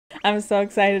I'm so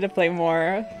excited to play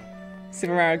more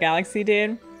Super Mario Galaxy,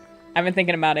 dude. I've been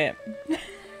thinking about it.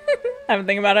 I've been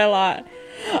thinking about it a lot.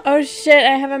 Oh shit,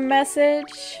 I have a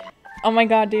message. Oh my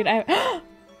god, dude,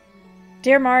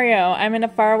 Dear Mario, I'm in a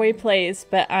faraway place,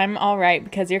 but I'm alright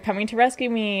because you're coming to rescue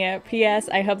me. P.S.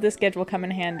 I hope this gift will come in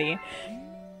handy.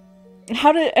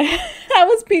 How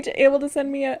was Peach able to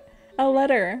send me a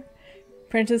letter?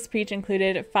 Princess Peach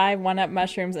included 5 1-up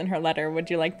mushrooms in her letter.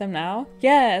 Would you like them now?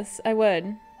 Yes, I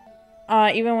would.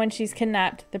 Even when she's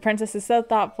kidnapped, the princess is so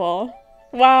thoughtful.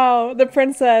 Wow, the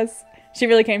princess. She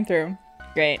really came through.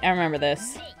 Great, I remember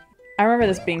this. I remember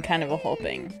this being kind of a whole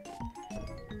thing.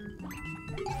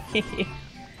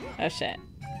 Oh shit.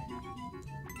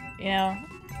 You know.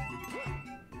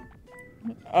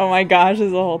 Oh my gosh, this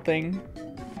is a whole thing.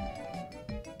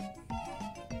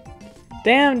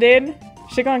 Damn, dude.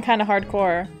 Shit going kind of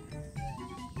hardcore.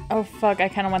 Oh fuck, I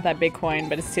kind of want that big coin,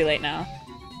 but it's too late now.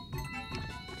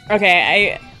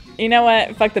 Okay, you know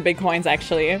what? Fuck the big coins,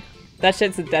 actually. That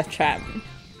shit's a death trap.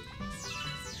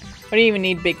 What do you even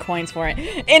need big coins for it?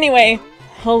 Anyway,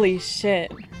 holy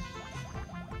shit.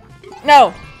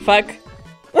 No! Fuck.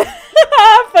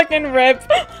 Fucking rip.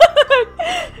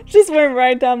 Just went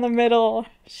right down the middle.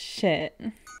 Shit.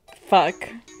 Fuck.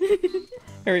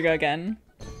 Here we go again.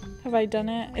 Have I done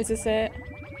it? Is this it?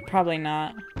 Probably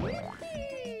not.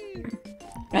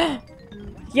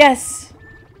 Yes!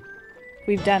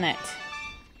 We've done it.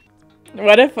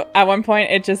 What if at one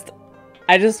point I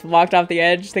just walked off the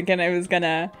edge thinking it was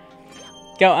gonna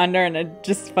go under and it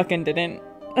just fucking didn't?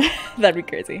 That'd be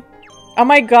crazy. Oh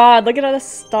my god, look at all the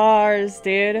stars,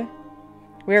 dude.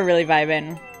 We're really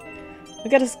vibing.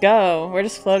 Look at us go. We're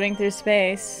just floating through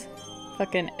space.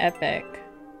 Fucking epic.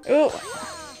 Ooh.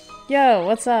 Yo,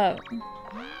 what's up?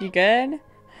 You good?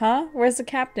 Huh? Where's the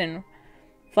captain?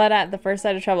 Flat at the first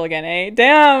sight of trouble again, eh?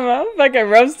 Damn! I'm fucking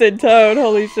roasted Toad.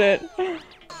 Holy shit.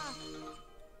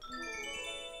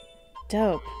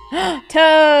 Dope.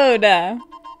 Toad!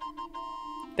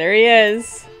 There he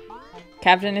is.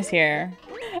 Captain is here.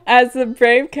 As the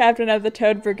brave captain of the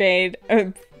Toad Brigade.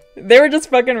 They were just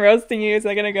fucking roasting you, so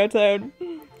I'm gonna go Toad.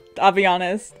 I'll be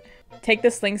honest. Take the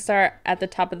sling star at the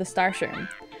top of the star shroom.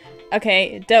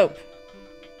 Okay, dope.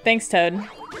 Thanks, Toad.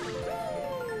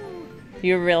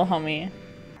 You a real homie.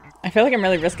 I feel like I'm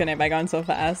really risking it by going so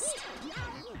fast.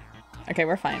 Okay,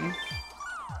 we're fine.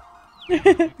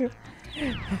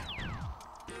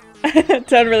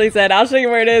 Toad really said, I'll show you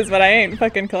where it is, but I ain't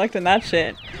fucking collecting that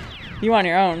shit. You on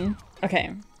your own.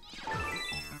 Okay.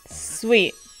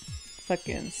 Sweet.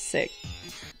 Fucking sick.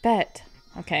 Bet.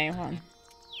 Okay, hold on.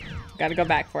 Gotta go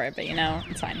back for it, but you know,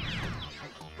 it's fine.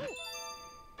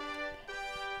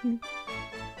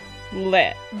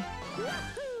 Lit.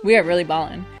 We are really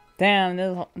balling.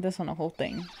 Damn, this one a whole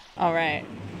thing. Alright.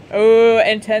 Oh,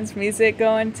 intense music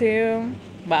going too.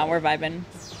 Wow, we're vibing.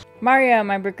 Mario,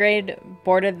 my brigade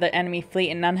boarded the enemy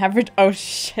fleet and none have oh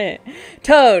shit.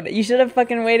 Toad, you should have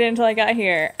fucking waited until I got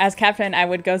here. As captain, I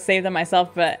would go save them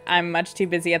myself, but I'm much too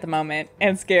busy at the moment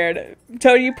and scared.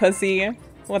 Toad, you pussy.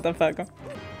 What the fuck?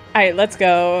 Alright, let's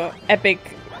go. Epic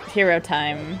hero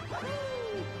time.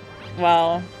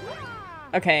 Well,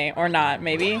 okay, or not,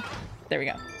 maybe. There we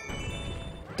go.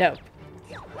 Dope.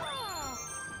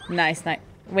 Nice, nice.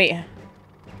 Wait,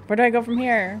 where do I go from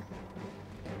here?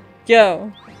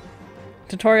 Yo.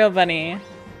 Tutorial bunny.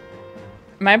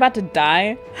 Am I about to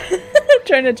die?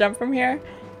 Trying to jump from here?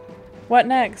 What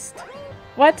next?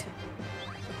 What?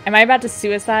 Am I about to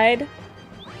suicide?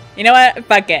 You know what?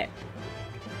 Fuck it.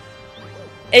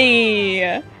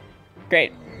 Ayy.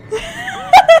 Great.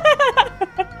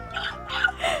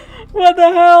 What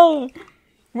the hell?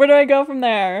 Where do I go from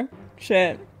there?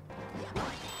 Shit.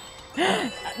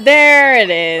 There it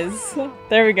is.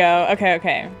 There we go. Okay,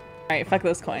 okay. Alright, fuck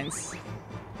those coins.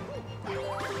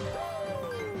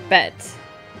 Bet.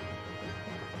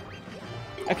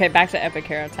 Okay, back to epic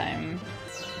hero time.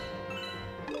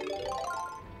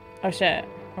 Oh shit.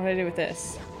 What do I do with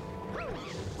this?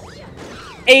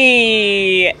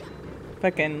 Ayy!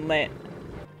 Fucking lit.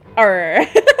 Arr.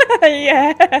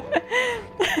 Yeah.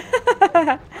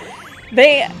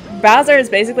 Bowser is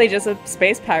basically just a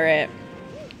space pirate,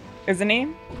 isn't he?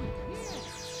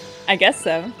 I guess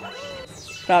so.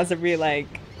 Bowser be like,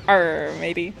 arr,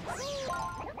 maybe.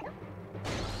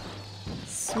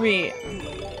 Sweet.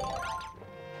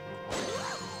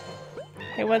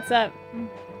 Hey, what's up?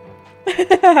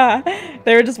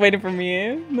 They were just waiting for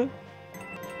me.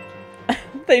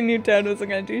 They knew Toad wasn't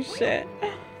gonna do shit.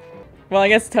 Well, I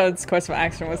guess Toad's course of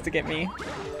action was to get me.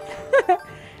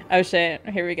 Oh shit,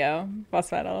 here we go. Boss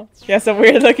battle. Yes, a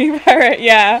weird looking pirate.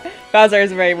 Yeah, Bowser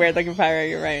is a very weird looking pirate,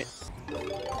 you're right.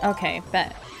 Okay,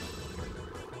 bet.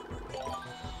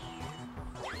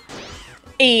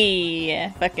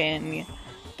 Fucking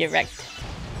get wrecked.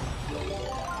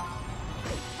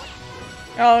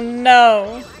 Oh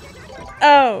no.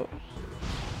 Oh.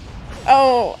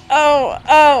 Oh, oh,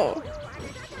 oh.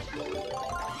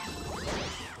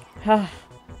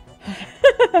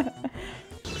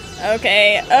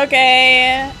 Okay,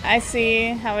 okay. I see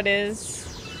how it is.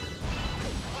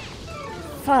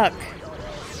 Fuck.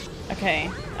 Okay.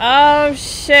 Oh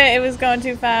shit, it was going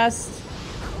too fast.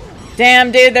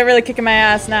 Damn, dude, they're really kicking my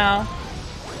ass now.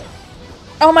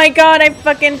 Oh my god, I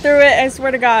fucking threw it, I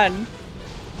swear to god.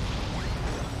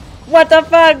 What the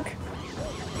fuck?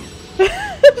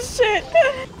 Shit.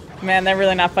 Man, they're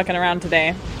really not fucking around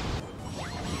today.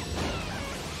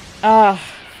 Ah,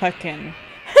 fucking.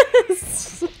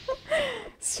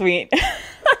 Sweet.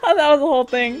 That was the whole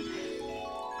thing.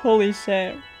 Holy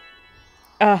shit.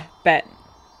 Ah, bet.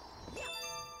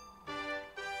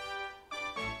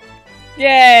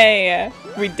 Yay!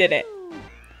 We did it.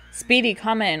 Speedy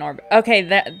comment in orbit. Okay,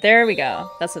 there we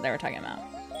go. That's what they were talking about.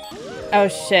 Oh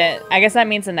shit. I guess that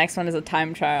means the next one is a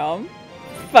time trial.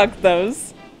 Fuck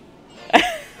those.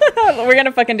 We're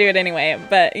gonna fucking do it anyway,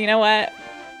 but you know what?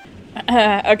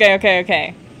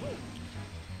 Okay.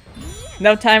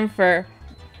 No time for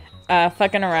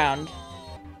fucking around.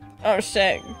 Oh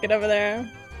shit, get over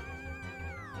there.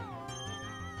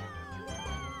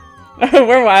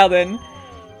 We're wildin'.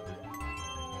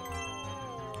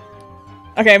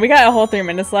 Okay, we got a whole 3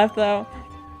 minutes left though.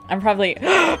 I'm probably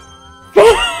oh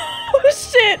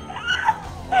shit!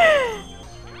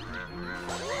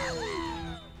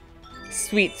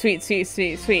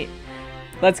 Sweet.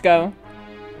 Let's go.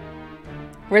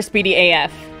 We're speedy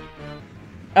AF.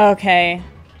 Okay.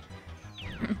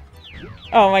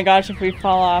 Oh my gosh, if we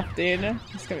fall off, dude.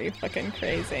 It's gonna be fucking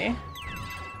crazy.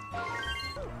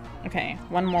 Okay,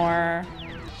 one more.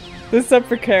 This is so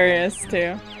precarious,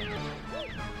 too.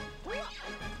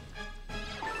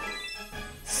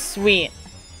 Sweet.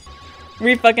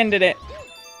 We fucking did it.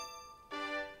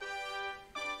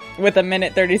 With a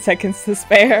minute 30 seconds to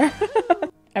spare.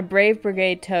 A brave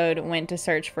brigade toad went to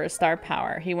search for a star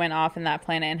power. He went off in that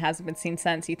planet and hasn't been seen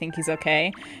since. You think he's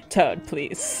okay? Toad,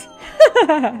 please.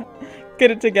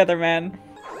 Get it together, man.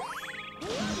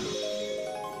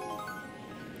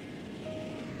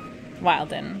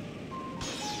 Wildin'.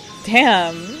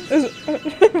 Damn.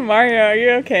 Mario, are you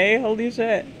okay? Holy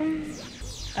shit.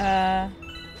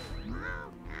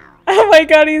 Oh my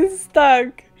god, he's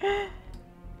stuck.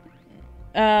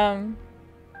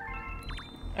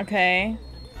 Okay.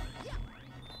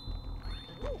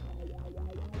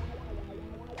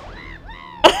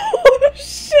 Oh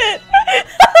shit!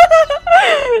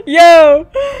 Yo!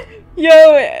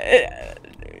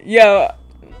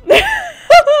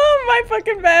 My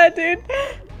fucking bad, dude.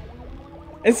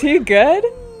 Is he good?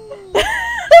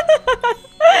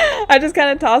 I just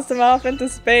kind of tossed him off into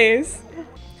space.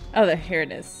 Oh, here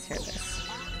it is.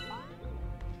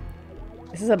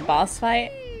 Is this a boss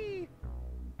fight?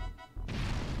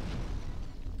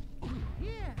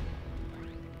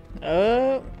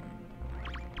 Oh.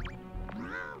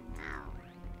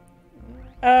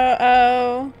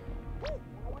 Oh.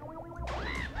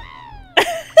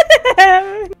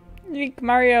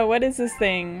 Mario, what is this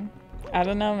thing? I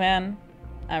don't know, man.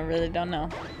 I really don't know.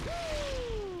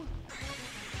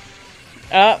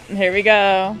 Oh, here we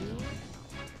go.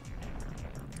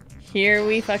 Here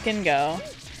we fucking go.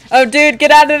 Oh, dude,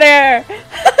 get out of there!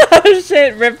 Oh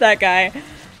shit, rip that guy.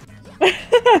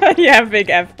 Yeah, big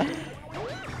F.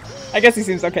 I guess he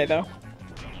seems okay though.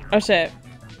 Oh shit.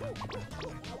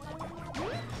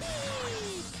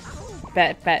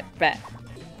 Bet.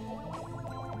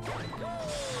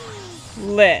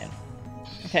 Lit.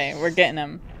 Okay, we're getting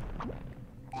him.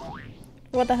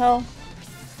 What the hell?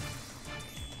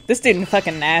 This dude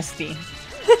fucking nasty.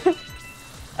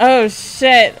 Oh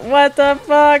shit, what the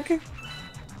fuck?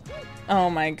 Oh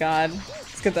my god.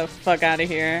 Let's get the fuck out of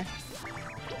here.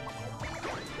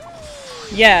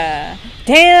 Yeah.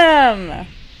 Damn!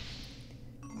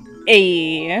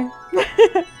 Ayy.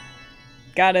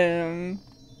 Got him.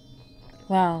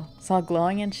 Wow, it's all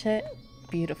glowing and shit.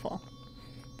 Beautiful.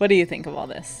 What do you think of all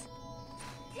this?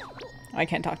 I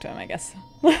can't talk to him, I guess.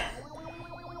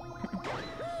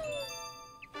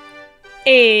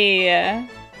 Ayy.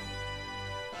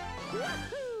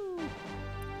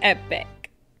 Epic.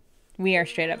 We are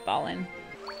straight up ballin'.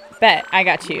 Bet, I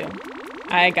got you.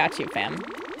 I got you, fam.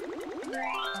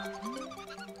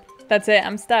 That's it,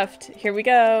 I'm stuffed. Here we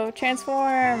go.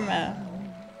 Transform.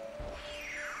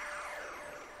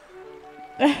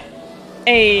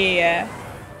 Hey.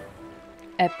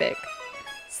 Epic.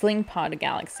 Sling Pod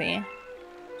Galaxy.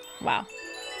 Wow.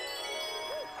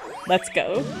 Let's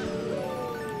go.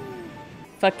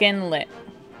 Fucking lit.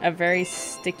 A very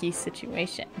sticky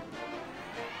situation.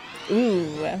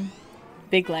 Ooh.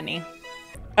 Big Lenny.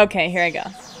 Okay, here I go.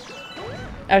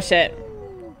 Oh shit.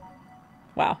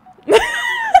 Wow.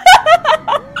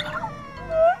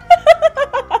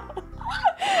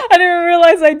 I didn't even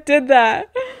realize I did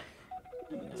that.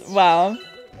 Wow.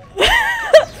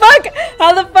 Fuck!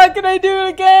 How the fuck can I do it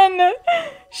again?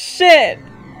 Shit.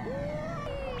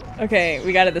 Okay,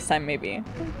 we got it this time, maybe.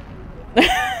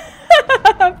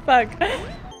 Fuck.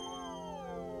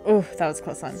 Ooh, that was a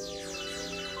close one.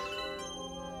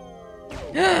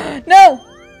 No!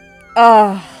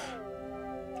 Oh.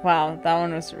 Wow, that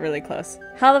one was really close.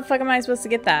 How the fuck am I supposed to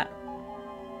get that?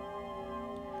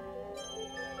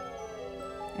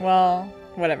 Well,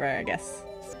 whatever, I guess.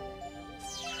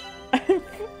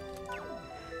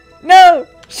 No!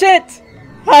 Shit!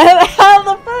 How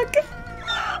the fuck?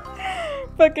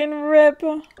 Fucking rip.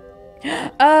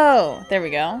 Oh, there we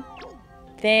go.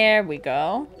 There we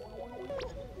go.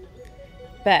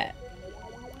 Bet.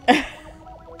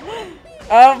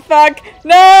 Oh, fuck!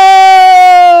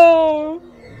 No!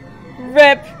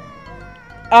 Rip.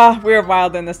 Oh, we are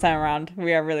wildin' this time around.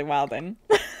 We are really wildin'.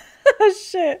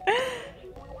 Shit.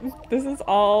 This is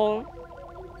all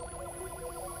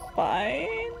fine.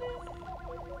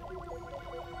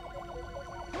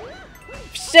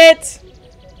 Shit!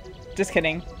 Just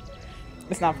kidding.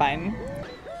 It's not fine.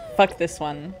 Fuck this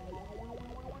one.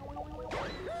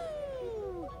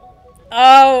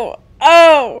 Oh!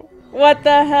 Oh! What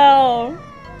the hell?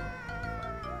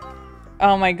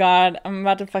 Oh my god, I'm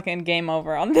about to fucking game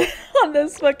over on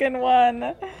this, fucking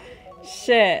one.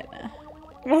 Shit.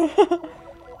 No!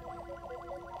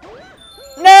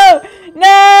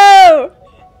 No!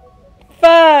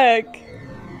 Fuck!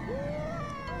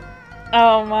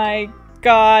 Oh my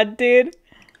god, dude.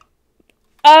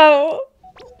 Oh!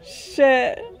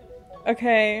 Shit.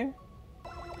 Okay.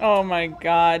 Oh my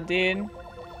god, dude.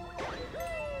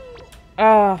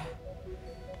 Oh.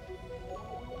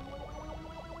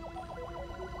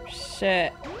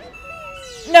 Shit.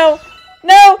 No!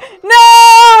 No!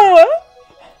 No!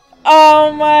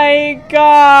 Oh my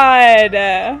god!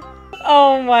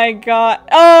 Oh my god.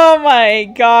 Oh my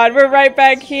god. We're right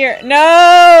back here.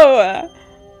 No!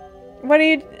 What are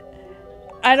you...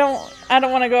 I don't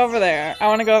want to go over there. I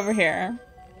want to go over here.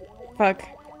 Fuck.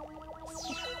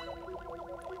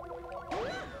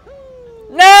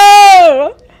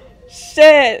 No!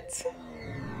 Shit.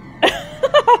 No!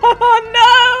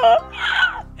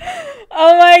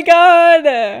 Oh my god!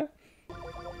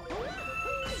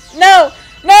 No!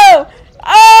 No!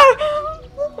 Oh!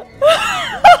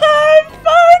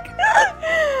 Fuck!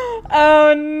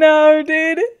 Oh no,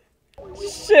 dude.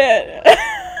 Shit.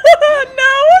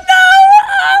 No, no!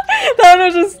 That one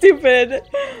was just stupid.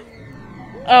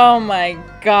 Oh my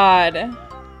god.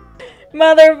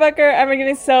 Motherfucker, I'm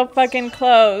getting so fucking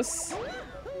close.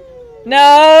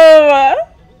 No!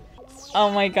 Oh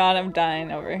my god, I'm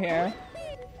dying over here.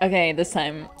 Okay, this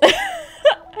time.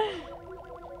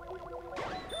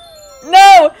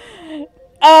 No!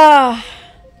 Ah!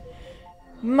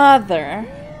 Mother.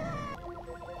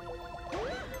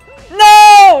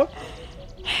 No!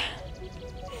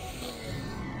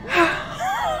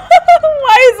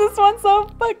 Why is this one so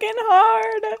fucking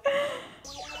hard?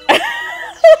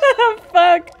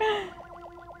 Fuck.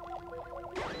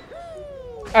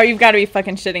 Oh, you've got to be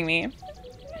fucking shitting me.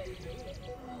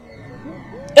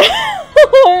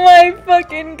 Oh my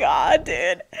fucking god,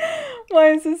 dude.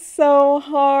 Why is this so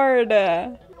hard?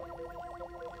 That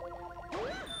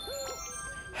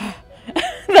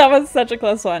was such a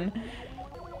close one.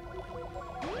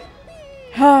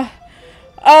 No!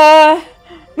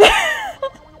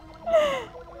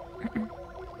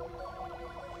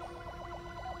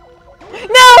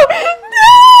 No!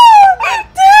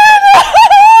 Dude!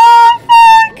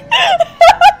 Fuck!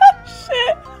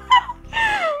 Shit.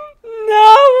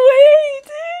 No way,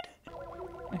 dude.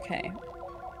 Okay.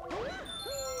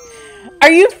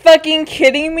 Are you fucking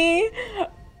kidding me?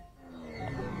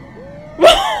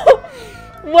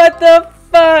 What the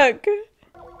fuck?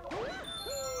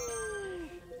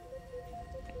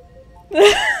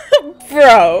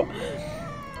 Bro.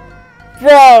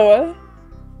 Bro.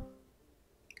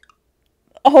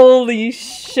 Holy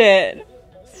shit.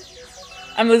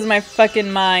 I'm losing my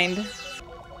fucking mind.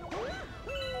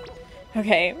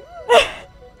 Okay.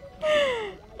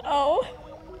 Oh.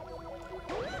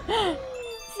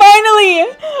 Finally!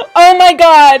 Oh my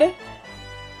god.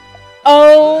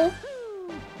 Oh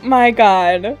my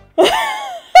god.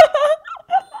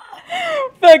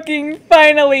 Fucking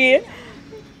finally.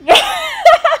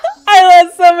 I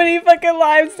lost so many fucking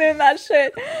lives doing that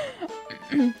shit.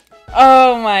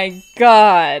 Oh my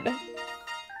god.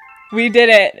 We did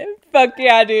it. Fuck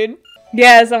yeah, dude.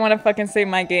 Yes, I want to fucking save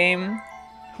my game.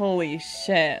 Holy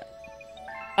shit.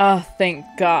 Oh, thank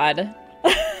God.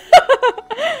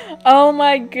 Oh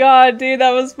my God, dude,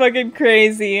 that was fucking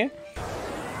crazy.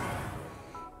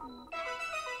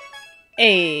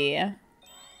 Hey.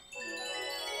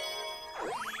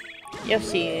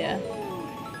 Yoshi.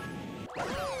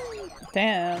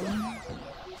 Damn.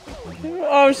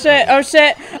 Oh shit, oh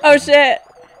shit, oh shit.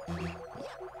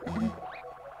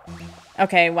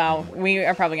 Okay, wow, we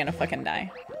are probably gonna fucking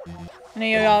die.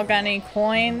 Any of y'all got any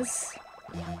coins?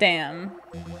 Damn.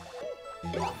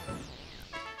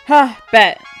 Huh,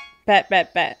 bet.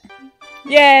 Bet.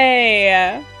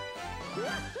 Yay!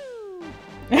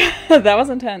 That was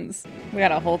intense. We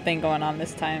got a whole thing going on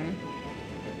this time.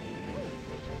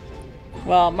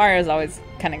 Well, Mario's always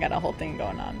kind of got a whole thing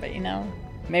going on, but you know,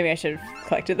 maybe I should have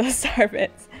collected those star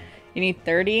bits. You need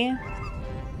 30?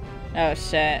 Oh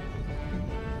shit.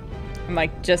 I'm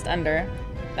like just under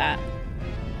that.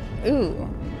 Ooh.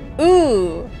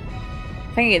 Ooh!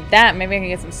 If I can get that, maybe I can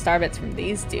get some star bits from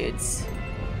these dudes.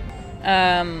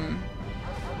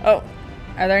 Oh,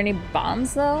 are there any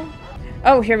bombs though?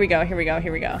 Oh, here we go.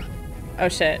 Oh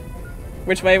shit.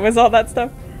 Which way was all that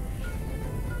stuff?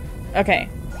 Okay.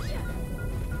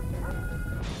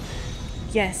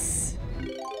 Yes.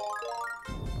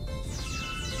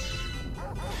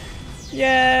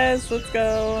 Yes, let's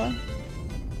go.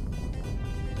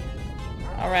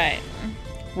 Alright.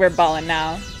 We're balling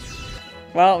now.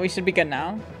 Well, we should be good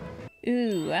now.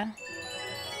 Ooh.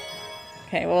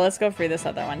 Okay, well, let's go through this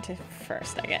other one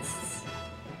first, I guess.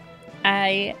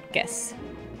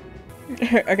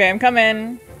 Okay, I'm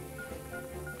coming.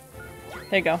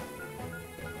 There you go.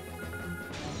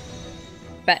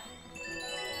 Bet.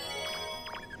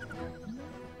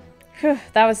 Whew,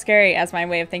 that was scary. As my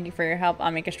way of thank you for your help,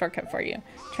 I'll make a shortcut for you.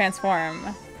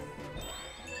 Transform.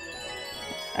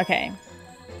 Okay.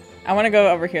 I want to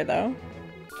go over here, though.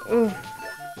 Ooh.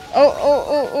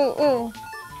 Oh.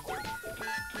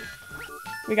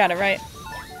 We got it right.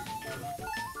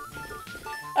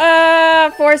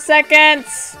 4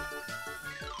 seconds.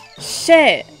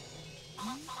 Shit.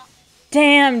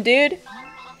 Damn, dude.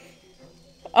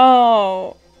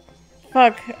 Oh.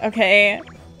 Fuck. Okay.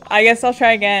 I guess I'll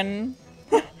try again.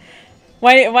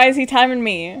 Why is he timing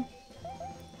me?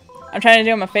 I'm trying to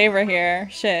do him a favor here.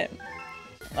 Shit.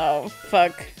 Oh,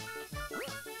 fuck.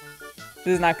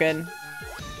 This is not good.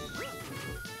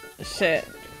 Shit.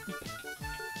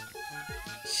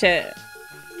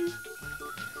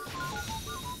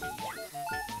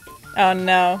 Oh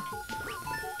no.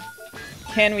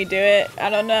 Can we do it? I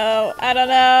don't know.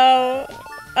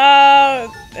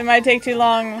 Oh, it might take too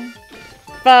long.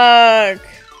 Fuck.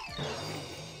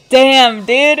 Damn,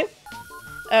 dude.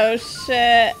 Oh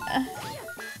shit.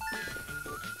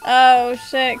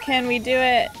 Can we do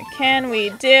it?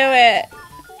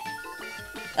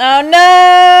 Oh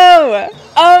no!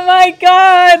 Oh my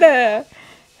god!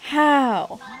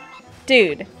 How?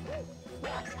 Dude.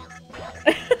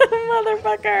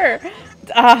 Motherfucker!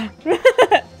 Ah.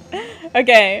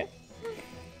 Okay.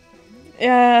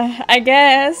 Yeah, I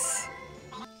guess.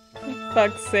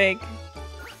 Fuck's sake.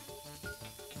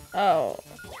 Oh.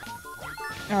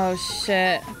 Oh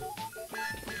shit.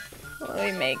 Will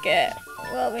we make it?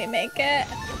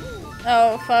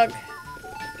 Oh fuck.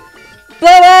 Blow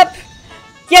up!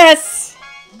 Yes!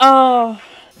 Oh.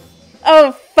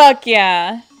 Oh fuck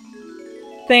yeah.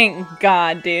 Thank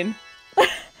God, dude.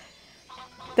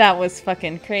 That was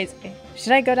fucking crazy.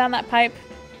 Should I go down that pipe?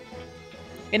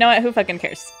 You know what? Who fucking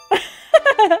cares?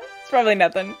 It's probably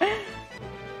nothing.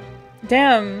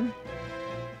 Damn.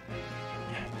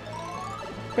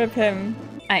 Rip him.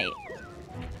 Aight.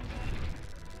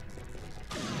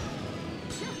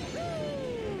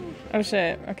 Oh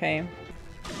shit. Okay.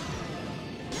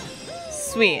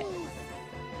 Sweet.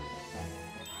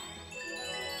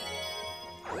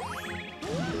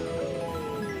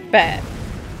 Bet.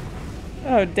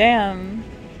 Oh, damn.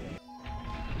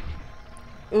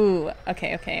 Ooh,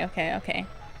 okay.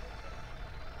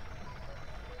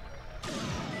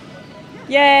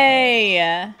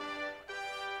 Yay!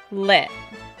 Lit.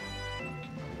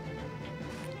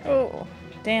 Oh,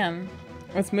 damn.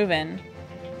 What's moving?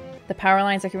 The power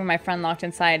lines are keeping my friend locked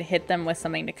inside. Hit them with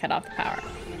something to cut off the power.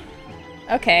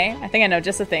 Okay, I think I know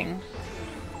just the thing.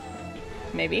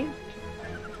 Maybe?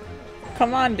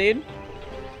 Come on, dude.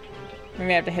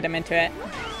 Maybe I have to hit him into it.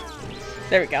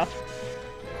 There we go.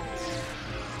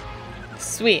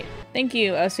 Sweet. Thank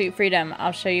you, oh sweet freedom.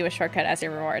 I'll show you a shortcut as a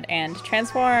reward. And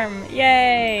transform!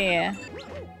 Yay!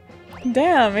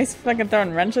 Damn, he's fucking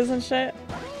throwing wrenches and shit.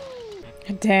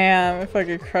 Damn, it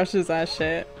fucking crushes that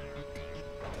shit.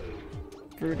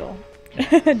 brutal.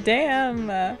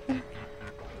 Damn.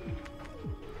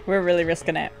 We're really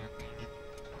risking it.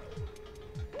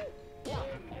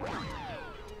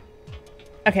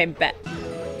 Okay, bet.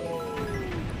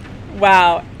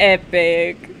 Wow,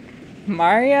 epic.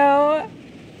 Mario,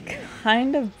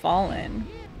 kind of ballin'.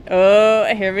 Oh,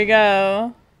 here we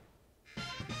go.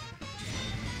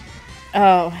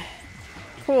 Oh,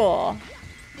 cool.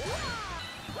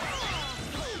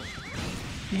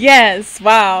 Yes,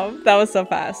 wow, that was so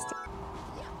fast.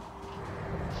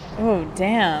 Oh,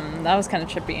 damn, that was kind of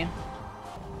trippy.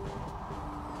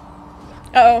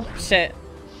 Uh oh, shit.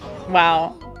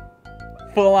 Wow.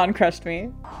 Full on crushed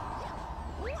me.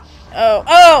 Oh,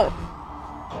 oh!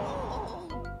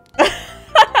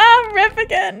 Rip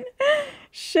again.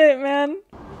 Shit, man.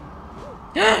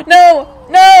 No!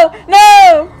 No!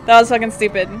 No! That was fucking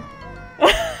stupid.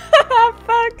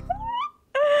 Fuck.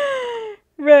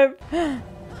 Rip.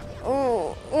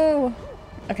 Ooh, ooh.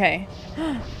 Okay.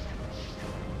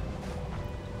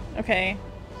 Okay.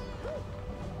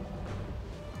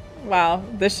 Wow,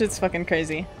 this shit's fucking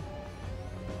crazy.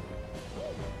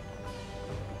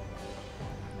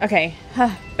 Okay,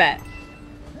 bet.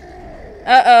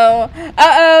 Uh-oh.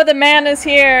 Uh-oh, the man is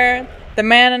here. The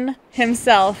man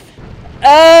himself.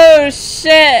 Oh,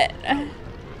 shit.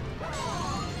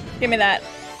 Give me that.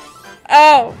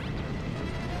 Oh.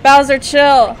 Bowser,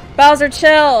 chill. Bowser,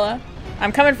 chill.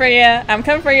 I'm coming for you. I'm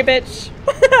coming for you, bitch.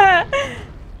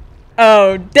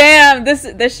 Oh, damn.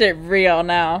 This shit real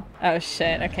now. Oh,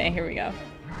 shit. Okay, here we go.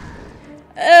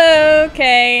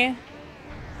 Okay.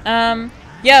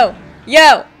 Yo.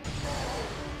 Yo.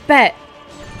 Bet.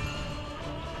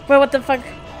 Wait, what the fuck?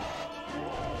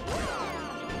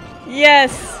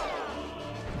 Yes.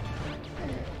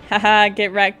 Haha,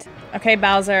 get wrecked. Okay,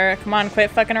 Bowser, come on,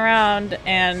 quit fucking around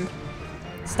and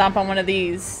stomp on one of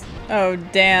these. Oh,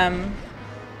 damn.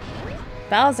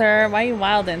 Bowser, why are you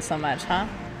wildin' so much, huh?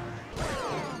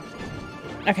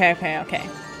 Okay, okay, okay.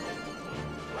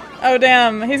 Oh,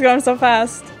 damn, he's going so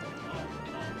fast.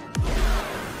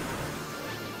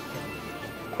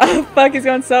 Oh, fuck, he's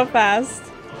going so fast.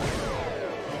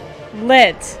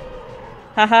 Lit.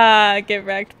 Haha, get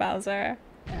wrecked, Bowser.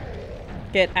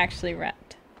 Get actually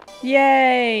wrecked.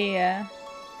 Yay!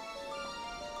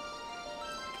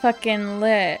 Fucking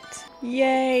lit.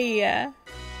 Yay!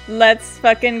 Let's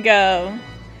fucking go.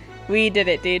 We did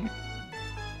it, dude.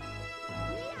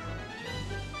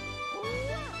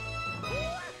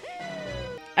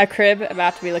 A crib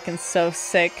about to be looking so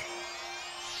sick.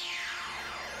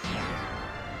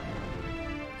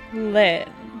 Lit.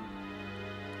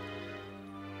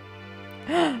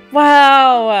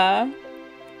 Wow!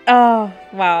 Oh,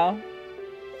 wow.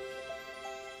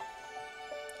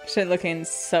 Shit looking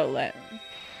so lit.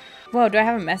 Whoa, do I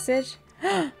have a message?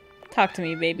 Talk to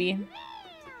me, baby.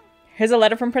 Here's a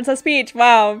letter from Princess Peach.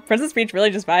 Wow, Princess Peach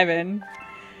really just vibing.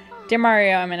 Dear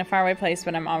Mario, I'm in a faraway place,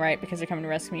 but I'm alright because you're coming to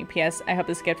rescue me. P.S. I hope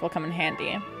this gift will come in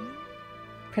handy.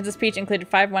 Princess Peach included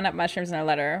 5 1-up mushrooms in her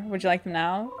letter. Would you like them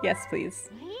now? Yes, please.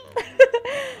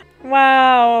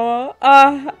 Wow.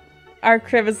 Our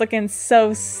crib is looking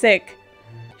so sick.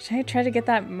 Should I try to get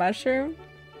that mushroom?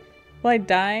 Will I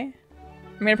die?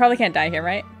 I mean, I probably can't die here,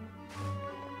 right?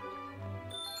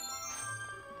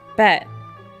 Bet.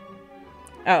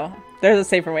 Oh, there's a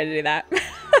safer way to do that.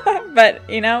 But,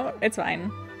 you know, it's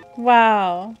fine.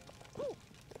 Wow.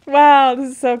 Wow,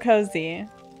 this is so cozy.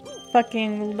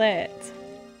 Fucking lit.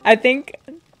 I think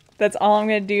that's all I'm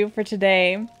gonna do for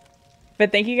today.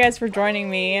 But thank you guys for joining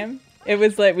me. It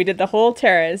was lit. We did the whole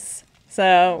terrace.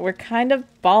 So we're kind of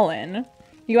ballin'.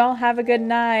 You all have a good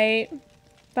night.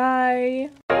 Bye.